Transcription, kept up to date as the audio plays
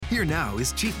Here now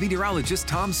is Chief Meteorologist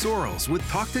Tom Sorrells with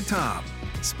Talk to Tom,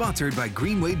 sponsored by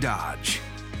Greenway Dodge.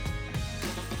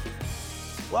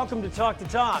 Welcome to Talk to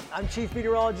Tom. I'm Chief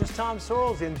Meteorologist Tom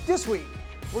Sorrells, and this week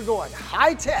we're going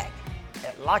high tech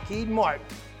at Lockheed Martin.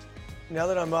 Now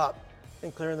that I'm up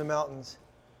and clearing the mountains,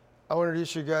 I want to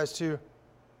introduce you guys to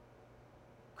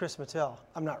Chris Mattel.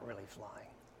 I'm not really flying.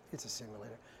 It's a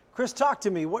simulator. Chris, talk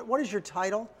to me. What is your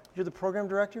title? You're the program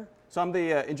director? So I'm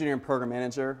the engineering program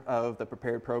manager of the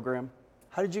Prepared program.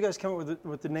 How did you guys come up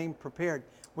with the name Prepared?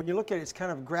 When you look at it, it's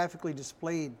kind of graphically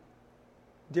displayed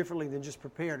differently than just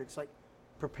Prepared. It's like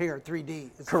Prepared 3D.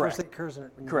 It's the first thing that occurs in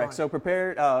it. Correct. So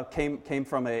Prepared came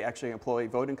from actually an employee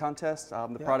voting contest.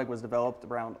 The product was developed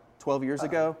around 12 years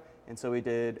ago, and so we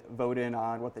did vote in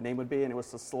on what the name would be, and it was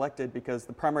selected because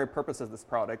the primary purpose of this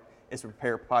product is to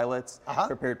prepare pilots,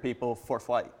 prepared people for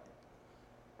flight.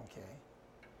 Okay.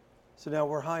 So now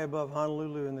we're high above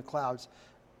Honolulu in the clouds.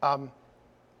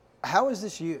 How is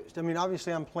this used? I mean,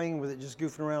 obviously I'm playing with it, just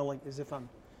goofing around like as if I'm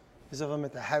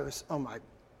at the house on my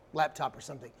laptop or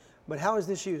something. But how is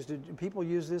this used? Do people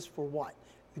use this for what?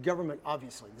 The government,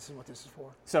 obviously, this is what this is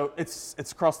for. So it's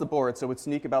across the board. So what's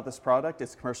unique about this product,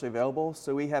 it's commercially available.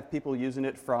 So we have people using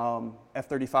it from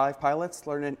F-35 pilots,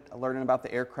 learning about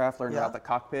the aircraft, learning about the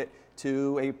cockpit,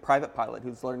 to a private pilot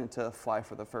who's learning to fly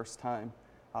for the first time.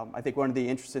 I think one of the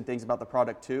interesting things about the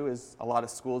product too is a lot of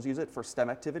schools use it for STEM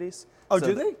activities. Oh,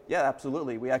 do they? Yeah,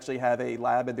 absolutely. We actually have a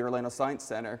lab at the Orlando Science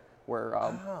Center where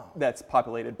that's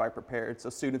populated by Prepared. So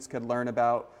students could learn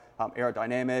about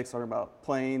aerodynamics, learn about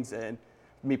planes, and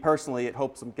me personally, it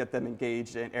helps them get them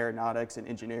engaged in aeronautics and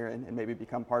engineering and maybe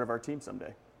become part of our team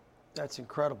someday. That's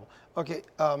incredible. Okay,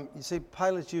 you say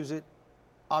pilots use it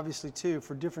obviously too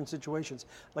for different situations.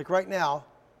 Like right now,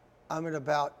 I'm at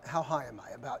about, how high am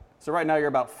I? So right now you're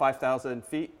about 5,000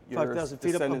 feet. 5,000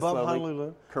 feet up above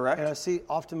Honolulu. Correct. And I see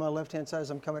off to my left-hand side as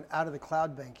I'm coming out of the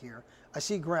cloud bank here, I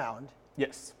see ground.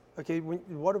 Yes. Okay,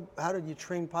 how did you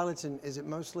train pilots, and is it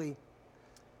mostly,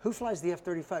 who flies the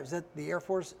F-35? Is that the Air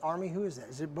Force, Army? Who is that?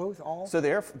 Is it both, all? So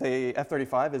the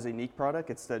F-35 is a unique product.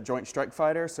 It's the Joint Strike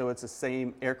Fighter, so it's the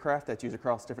same aircraft that's used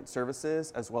across different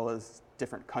services as well as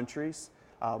different countries.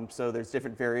 So there's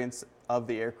different variants of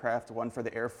the aircraft, one for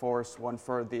the Air Force, one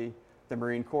for the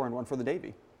Marine Corps, and one for the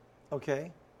Navy.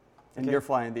 Okay. And you're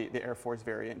flying the Air Force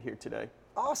variant here today.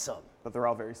 Awesome. But they're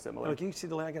all very similar. Look, you can see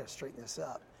the land. I got to straighten this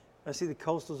up. I see the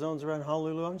coastal zones around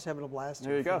Honolulu. I'm just having a blast.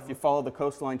 There you go. If you follow the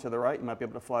coastline to the right, you might be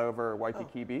able to fly over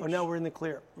Waikiki Beach. Oh, now we're in the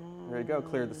clear. There you go.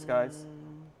 Clear the skies.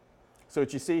 So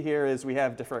what you see here is we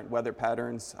have different weather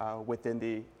patterns within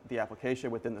the application,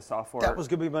 within the software. That was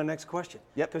going to be my next question.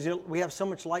 Yep. Because we have so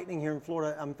much lightning here in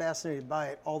Florida. I'm fascinated by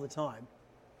it all the time.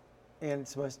 And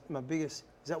it's my biggest,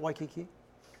 is that Waikiki?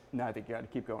 No, I think you got to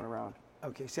keep going around.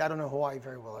 Okay, see, I don't know Hawaii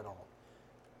very well at all.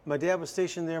 My dad was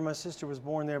stationed there. My sister was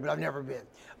born there, but I've never been.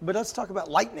 But let's talk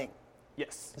about lightning.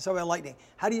 Yes. Let's talk about lightning.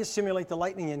 How do you simulate the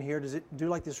lightning in here? Does it do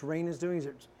like this rain is doing? Is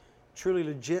it truly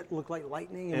legit look like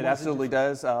lightning? It absolutely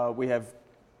does. We have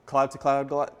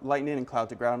cloud-to-cloud lightning and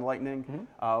cloud-to-ground lightning.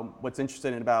 What's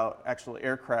interesting about actual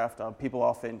aircraft, people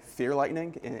often fear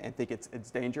lightning and think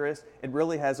it's dangerous. It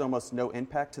really has almost no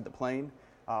impact to the plane.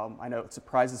 I know it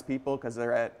surprises people because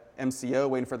they're at MCO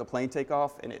waiting for the plane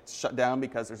takeoff and it's shut down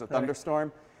because there's a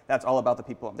thunderstorm. That's all about the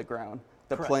people on the ground.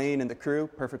 The plane and the crew,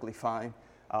 perfectly fine.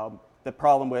 The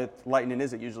problem with lightning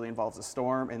is it usually involves a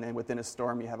storm, and then within a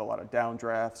storm you have a lot of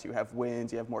downdrafts, you have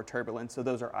winds, you have more turbulence, so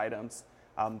those are items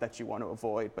that you want to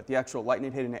avoid. But the actual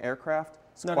lightning hitting an aircraft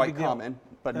is quite common,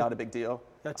 but not a big deal.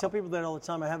 I tell people that all the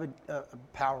time. I have a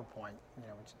PowerPoint,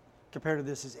 which compared to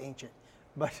this is ancient.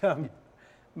 But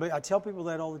I tell people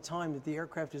that all the time, that the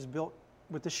aircraft is built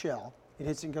with the shell. It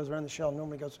hits and goes around the shell,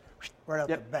 normally goes right out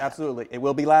the back. Absolutely. It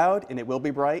will be loud and it will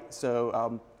be bright,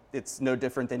 so it's no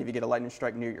different than if you get a lightning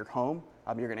strike near your home.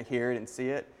 You're going to hear it and see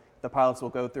it. The pilots will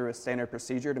go through a standard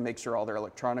procedure to make sure all their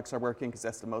electronics are working, because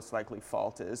that's the most likely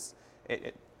fault is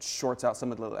it shorts out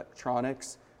some of the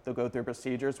electronics. They'll go through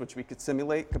procedures, which we could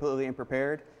simulate completely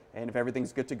unprepared, and if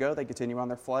everything's good to go, they continue on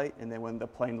their flight, and then when the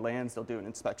plane lands, they'll do an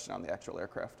inspection on the actual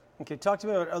aircraft. Okay, talk to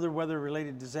me about other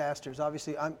weather-related disasters.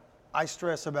 Obviously, I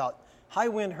stress about high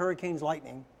wind, hurricanes,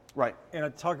 lightning. Right. And I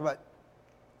talk about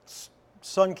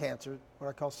sun cancer, what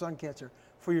I call sun cancer,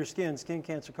 for your skin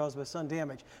cancer caused by sun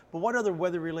damage. But what other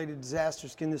weather-related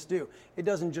disasters can this do? It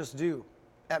doesn't just do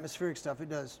atmospheric stuff, it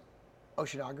does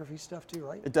oceanography stuff too,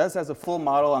 right? It does, has a full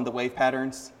model on the wave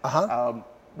patterns.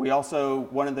 We also,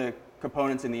 one of the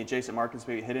components in the adjacent markets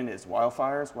we hit in is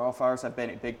wildfires. Wildfires have been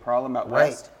a big problem out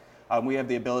west. We have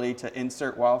the ability to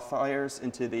insert wildfires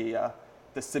into the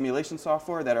the simulation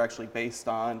software that are actually based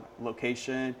on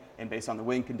location and based on the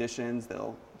wind conditions.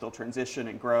 They'll transition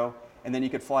and grow, and then you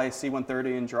could fly a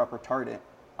C-130 and drop retardant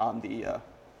on the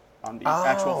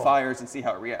actual fires and see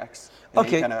how it reacts. And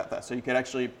Okay. So you could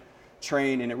actually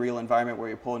train in a real environment where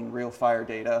you're pulling real fire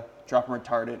data, dropping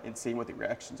retardant, and seeing what the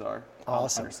reactions are.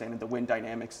 Awesome. Understanding the wind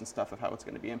dynamics and stuff of how it's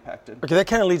going to be impacted. Okay, that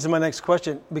kind of leads to my next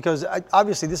question, because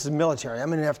obviously this is military.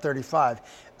 I'm in an F-35.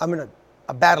 I'm in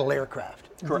a battle aircraft.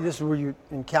 Correct. This is where you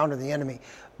encounter the enemy.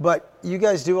 But you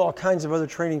guys do all kinds of other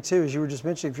training too. As you were just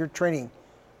mentioning, if you're training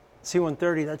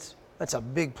C-130, that's a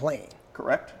big plane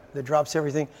Correct. that drops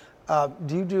everything.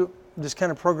 Do you do this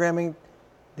kind of programming?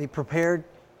 They prepared?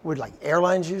 Would like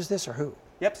airlines use this, or who?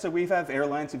 Yep. So we have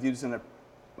airlines who've used in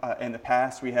the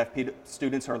past. We have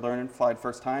students who are learning to fly the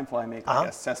first time, flying like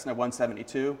a Cessna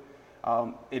 172.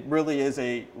 It really is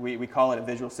we call it a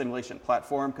visual simulation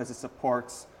platform because it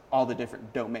supports all the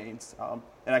different domains.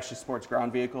 It actually supports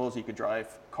ground vehicles. You could drive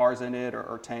cars in it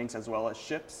or tanks as well as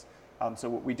ships. So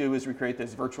what we do is we create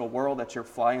this virtual world that you're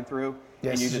flying through,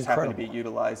 Yes, and you it's just happen to incredible. be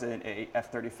utilizing a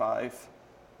F-35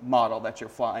 model that you're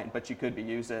flying, but you could be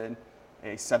using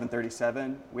a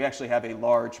 737. We actually have a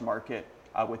large market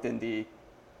within the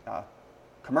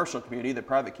commercial community, the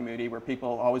private community, where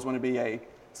people always want to be a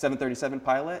 737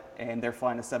 pilot, and they're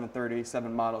flying a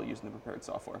 737 model using the prepared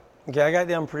software. Okay, I got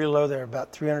down pretty low there,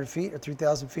 about 300 feet or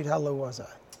 3,000 feet. How low was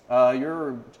I?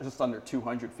 You're just under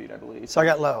 200 feet, I believe. So I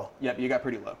got low. Yep, you got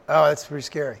pretty low. Oh, that's pretty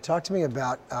scary. Talk to me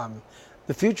about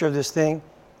the future of this thing.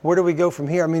 Where do we go from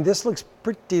here? I mean, this looks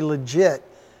pretty legit,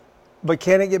 but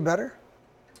can it get better?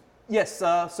 Yes.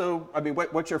 So, I mean,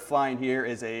 what you're flying here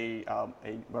is a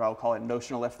what I'll call a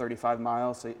notional F-35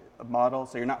 model.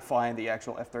 So you're not flying the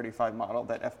actual F-35 model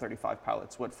that F-35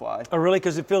 pilots would fly. Oh, really?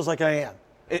 Because it feels like I am.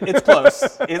 It's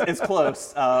close. It's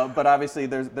close. But obviously,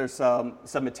 there's some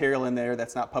material in there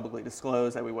that's not publicly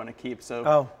disclosed that we want to keep.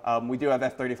 So we do have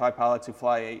F-35 pilots who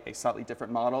fly a slightly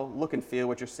different model. Look and feel,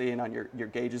 what you're seeing on your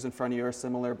gauges in front of you are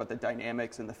similar, but the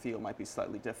dynamics and the feel might be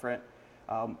slightly different.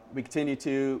 We continue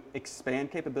to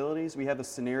expand capabilities. We have a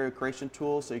scenario creation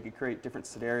tool, so you can create different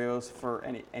scenarios for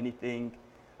anything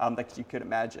that you could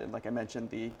imagine. Like I mentioned,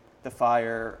 the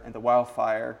fire and the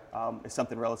wildfire is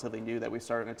something relatively new that we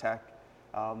started an attack.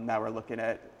 Now we're looking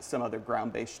at some other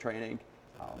ground-based training.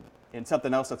 And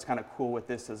something else that's kind of cool with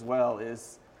this as well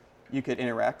is you could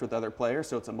interact with other players,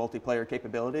 so it's a multiplayer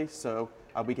capability. So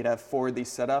we could have 4 of these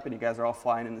set up, and you guys are all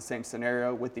flying in the same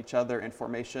scenario with each other in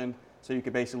formation. So you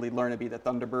could basically learn to be the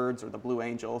Thunderbirds or the Blue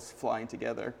Angels flying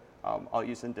together, all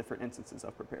using different instances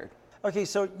of prepared. Okay,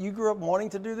 so you grew up wanting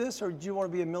to do this, or did you want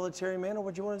to be a military man, or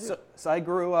what do you want to do? So I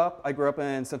grew up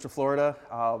in Central Florida.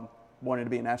 Wanted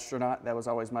to be an astronaut. That was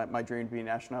always my dream, to be an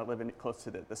astronaut, living close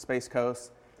to the Space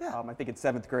Coast. Yeah. I think in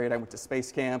 7th grade I went to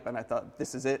space camp, and I thought,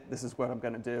 this is it. This is what I'm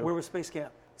going to do. Where was space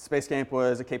camp? Space camp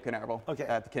was at Cape Canaveral, Okay.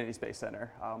 at the Kennedy Space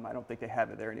Center. I don't think they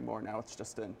have it there anymore now. It's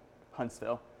just in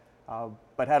Huntsville.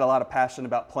 But had a lot of passion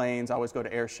about planes. I always go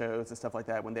to air shows and stuff like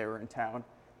that when they were in town.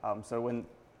 So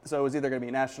it was either going to be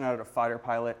an astronaut or a fighter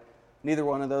pilot. Neither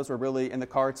one of those were really in the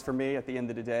cards for me at the end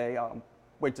of the day.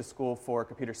 Went to school for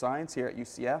computer science here at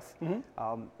UCF.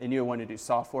 And knew I wanted to do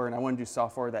software, and I wanted to do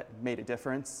software that made a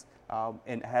difference,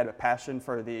 and had a passion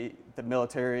for the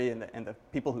military and the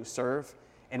people who serve,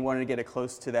 and wanted to get it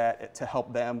close to that to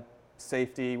help them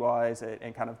safety-wise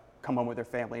and kind of come home with their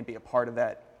family and be a part of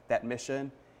that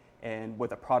mission. And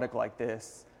with a product like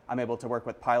this, I'm able to work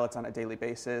with pilots on a daily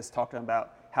basis, talk to them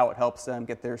about how it helps them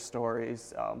get their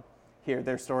stories, hear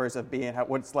their stories of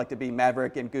what it's like to be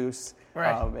Maverick and Goose,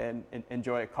 Right. and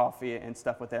enjoy a coffee and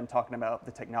stuff with them, talking about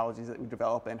the technologies that we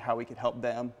develop and how we can help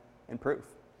them improve.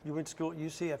 You went to school at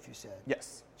UCF, you said?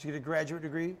 Yes. Did you get a graduate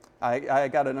degree? I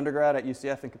got an undergrad at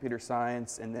UCF in computer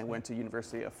science, and then went to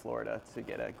University of Florida to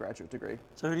get a graduate degree.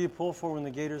 So who do you pull for when the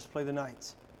Gators play the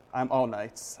Knights? I'm all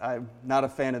Knights. I'm not a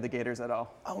fan of the Gators at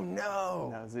all. Oh, no.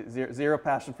 No, zero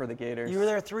passion for the Gators. You were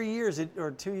there 3 years, or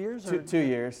 2 years? Or, 2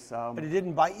 years. But it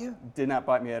didn't bite you? Did not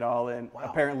bite me at all, and Wow.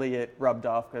 apparently it rubbed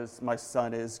off because my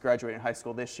son is graduating high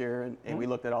school this year, and we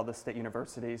looked at all the state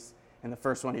universities, and the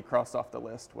first one he crossed off the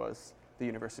list was the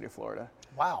University of Florida.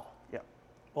 Wow. Yep.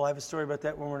 Well, I have a story about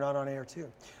that when we're not on air, too.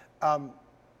 I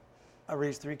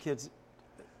raised 3 kids.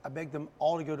 I begged them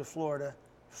all to go to Florida.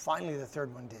 Finally, the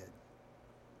third one did.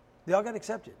 They all got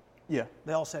accepted. Yeah.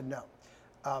 They all said no.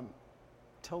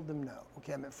 Told them no.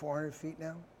 Okay, I'm at 400 feet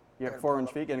now. Yeah, Gotta 400 pull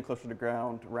up. feet, getting closer to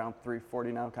ground, around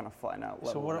 340 now, kind of flying out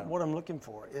So level. now. what I'm looking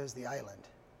for is the island.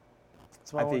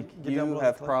 So I wanna think get down you below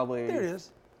have the cliff. probably- There it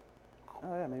is.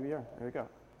 Oh yeah, maybe you are. There we go.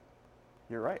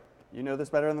 You're right. You know this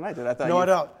better than I did. I thought No, I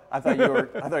don't. I thought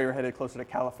you were headed closer to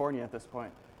California at this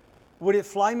point. Would it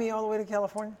fly me all the way to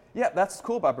California? Yeah, that's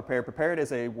cool about Prepared. Prepared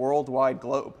is a worldwide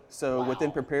globe. So Wow.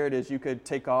 within Prepared is you could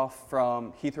take off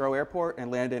from Heathrow Airport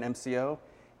and land in MCO.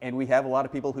 And we have a lot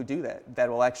of people who do that, that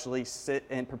will actually sit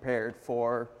in Prepared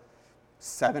for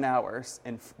 7 hours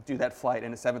and do that flight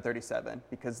in a 737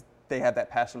 because they have that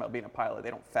passion about being a pilot.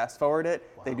 They don't fast forward it.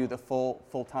 Wow. They do the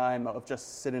full time of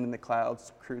just sitting in the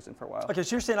clouds, cruising for a while. Okay,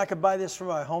 so you're saying I could buy this for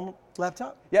my home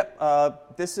laptop? Yep.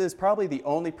 This is probably the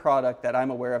only product that I'm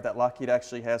aware of that Lockheed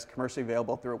actually has commercially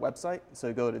available through a website.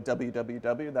 So go to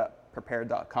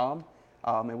www.prepared.com.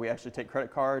 And we actually take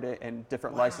credit card and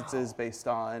different licenses based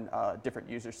on different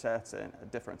user sets and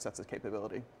different sets of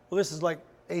capability. Well, this is like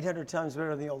 800 times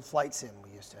better than the old flight sim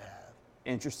we used to have.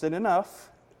 Interesting enough,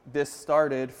 this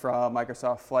started from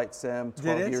Microsoft Flight Sim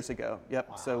 12 years ago. Yep.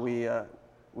 Wow. So we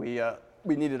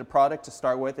needed a product to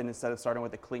start with, and instead of starting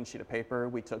with a clean sheet of paper,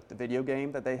 we took the video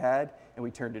game that they had and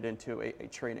we turned it into a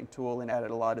training tool and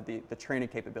added a lot of the training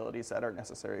capabilities that are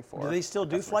necessary for. Do they still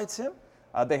do Flight Sim?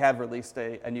 They have released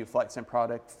a new Flight Sim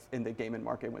product in the gaming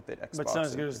market with the Xbox. But it's not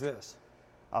as good as this.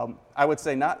 I would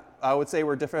say not. I would say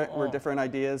we're different. We're different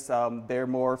ideas. They're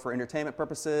more for entertainment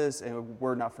purposes, and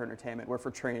we're not for entertainment. We're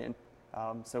for training.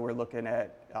 So we're looking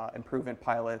at improving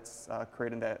pilots,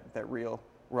 creating that real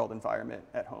world environment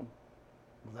at home.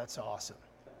 Well, that's awesome.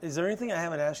 Is there anything I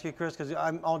haven't asked you, Chris? Because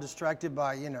I'm all distracted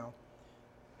by,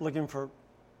 looking for.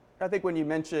 I think when you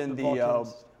mentioned when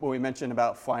we mentioned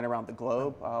about flying around the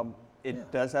globe,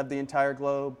 it does have the entire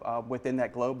globe. Within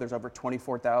that globe, there's over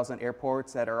 24,000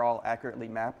 airports that are all accurately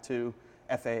mapped to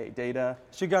FAA data.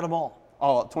 So you got them all?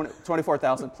 All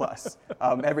 24,000 plus.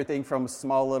 Everything from a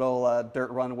small little dirt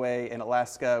runway in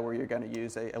Alaska where you're going to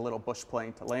use a little bush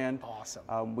plane to land.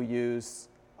 Awesome. We use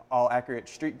all accurate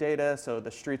street data, so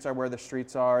the streets are where the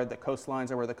streets are, the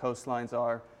coastlines are where the coastlines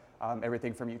are,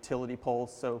 everything from utility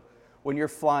poles. So when you're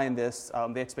flying this,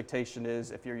 the expectation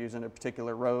is if you're using a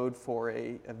particular road for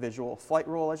a visual flight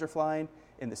rule as you're flying,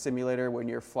 in the simulator, when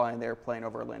you're flying the airplane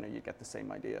over Atlanta, you get the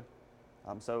same idea.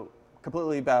 So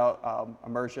completely about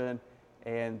immersion,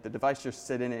 and the device you're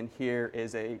sitting in here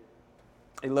is a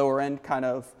lower end kind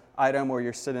of item where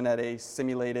you're sitting at a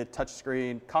simulated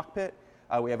touchscreen cockpit.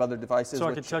 We have other devices. So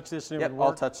I could touch this and it would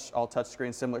work? all touch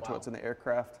screen, similar to what's in the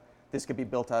aircraft. This could be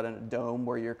built out in a dome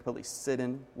where you're completely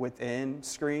sitting within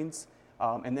screens.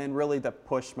 And then really the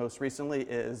push most recently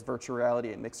is virtual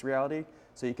reality and mixed reality.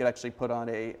 So you could actually put on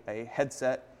a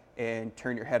headset and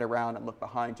turn your head around and look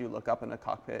behind you, look up in the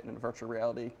cockpit in a virtual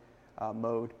reality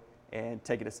mode, and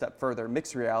take it a step further,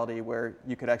 mixed reality, where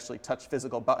you could actually touch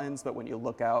physical buttons, but when you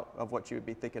look out of what you would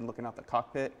be thinking looking out the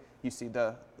cockpit, you see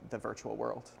the virtual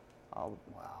world. Wow.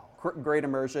 Great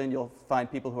immersion. You'll find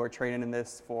people who are training in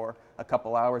this for a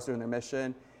couple hours during their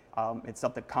mission. It's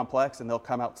something complex, and they'll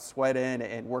come out sweating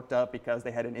and worked up because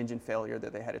they had an engine failure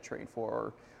that they had to train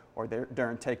for, or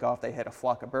during takeoff they had a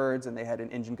flock of birds and they had an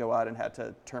engine go out and had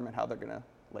to determine how they're going to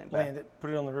land back. Land it, put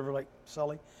it on the river like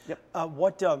Sully. Yep.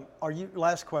 What are you?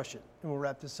 Last question, and we'll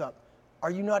wrap this up.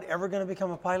 Are you not ever going to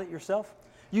become a pilot yourself?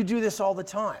 You do this all the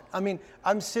time. I mean,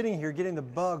 I'm sitting here getting the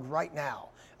bug right now.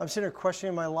 I'm sitting here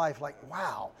questioning my life, like,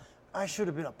 wow, I should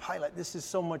have been a pilot. This is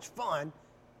so much fun.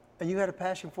 And you had a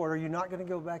passion for it. Are you not going to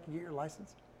go back and get your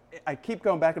license? I keep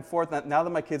going back and forth. Now that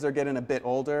my kids are getting a bit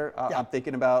older, I'm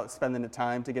thinking about spending the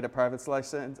time to get a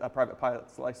private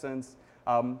pilot's license.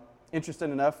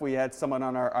 Interesting enough, we had someone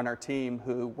on our team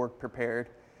who worked prepared,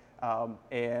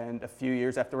 and a few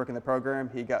years after working the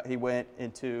program, he went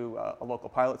into a local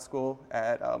pilot school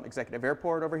at Executive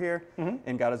Airport over here,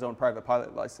 and got his own private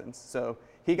pilot license. So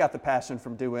he got the passion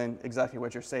from doing exactly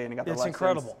what you're saying. He got the license. It's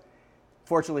incredible.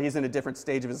 Fortunately, he's in a different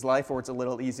stage of his life where it's a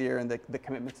little easier and the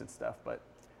commitments and stuff. But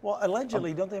well,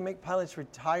 allegedly, don't they make pilots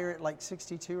retire at like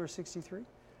 62 or 63?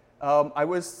 I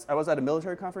was at a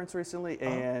military conference recently,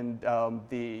 and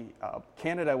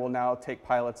Canada will now take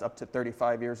pilots up to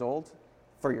 35 years old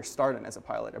for your starting as a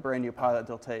pilot. A brand new pilot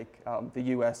they'll take. The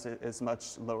U.S. is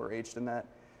much lower age than that.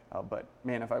 But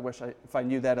man, if I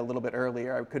knew that a little bit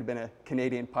earlier, I could have been a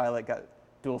Canadian pilot, got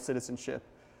dual citizenship.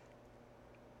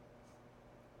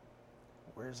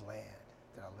 Where's land?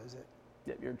 Did I lose it?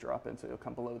 Yeah, you're dropping, so you'll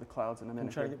come below the clouds in a minute.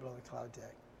 I'm trying to get below the cloud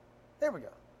deck. There we go.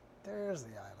 There's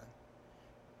the island.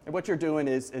 And what you're doing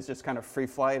is just kind of free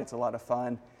flight. It's a lot of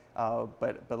fun.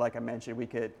 But like I mentioned, we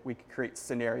could create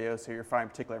scenarios. So you're flying a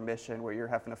particular mission where you're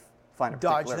having to find a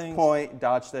particular point,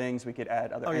 dodge things. We could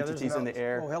add other entities in the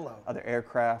air, other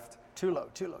aircraft. Too low.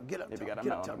 Get up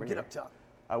top. Get up top.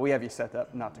 We have you set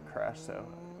up not to crash, so.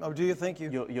 Oh, do you think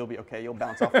you'll be okay? You'll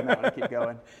bounce off the mountain and keep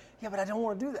going. Yeah, but I don't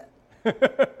want to do that.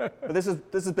 But this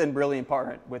has been really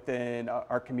important within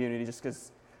our community, just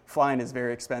because flying is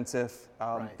very expensive.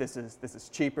 Right. This is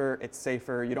cheaper. It's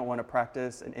safer. You don't want to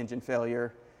practice an engine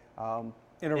failure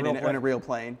in a real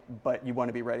plane, but you want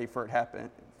to be ready for it happen,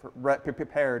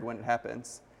 prepared when it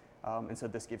happens. And so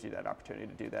this gives you that opportunity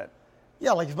to do that.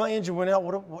 Yeah, like if my engine went out,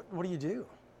 what do you do?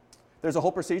 There's a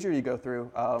whole procedure you go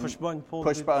through. Push button, pull.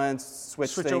 Push buttons,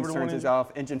 switch over things, to turn one things engine?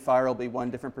 off. Engine fire will be one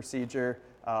different procedure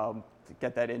to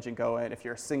get that engine going. If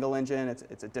you're a single engine,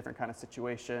 it's a different kind of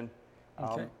situation.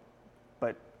 Okay.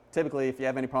 But typically, if you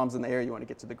have any problems in the air, you want to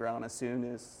get to the ground as soon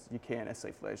as you can, as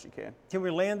safely as you can. Can we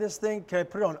land this thing? Can I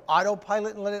put it on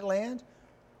autopilot and let it land?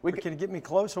 We Or can it get me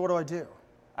close, or what do I do?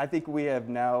 I think we have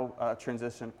now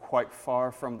transitioned quite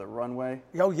far from the runway.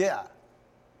 Oh, yeah.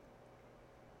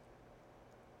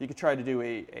 You could try to do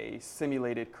a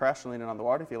simulated crash landing on the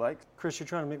water if you like. Chris, you're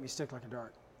trying to make me stick like a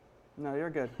dart. No, you're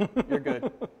good. You're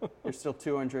good. You're still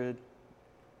 200,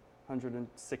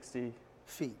 160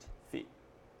 Feet. feet.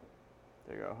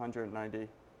 There you go, 190.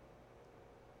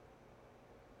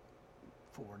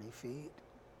 40 feet.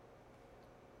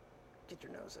 Get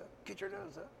your nose up. Get your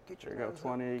nose up. Get your There you go, nose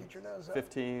 20, up. Get your nose up.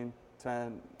 15,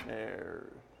 10, air,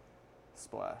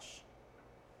 splash.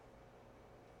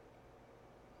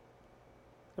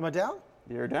 Am I down?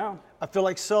 You're down. I feel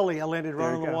like Sully. I landed right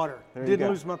There on you the go. water. There you Didn't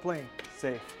go. lose my plane.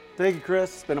 Safe. Thank you,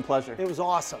 Chris. It's been a pleasure. It was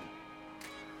awesome.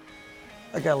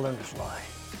 I got to learn to fly.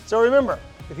 So remember,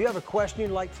 if you have a question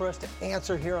you'd like for us to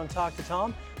answer here on Talk to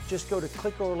Tom, just go to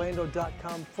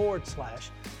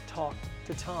clickorlando.com/Talk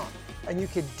to Tom. And you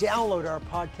can download our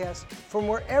podcast from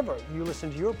wherever you listen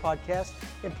to your podcast.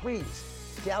 And please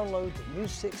download the new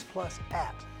 6 Plus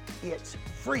app. It's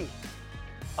free.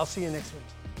 I'll see you next week.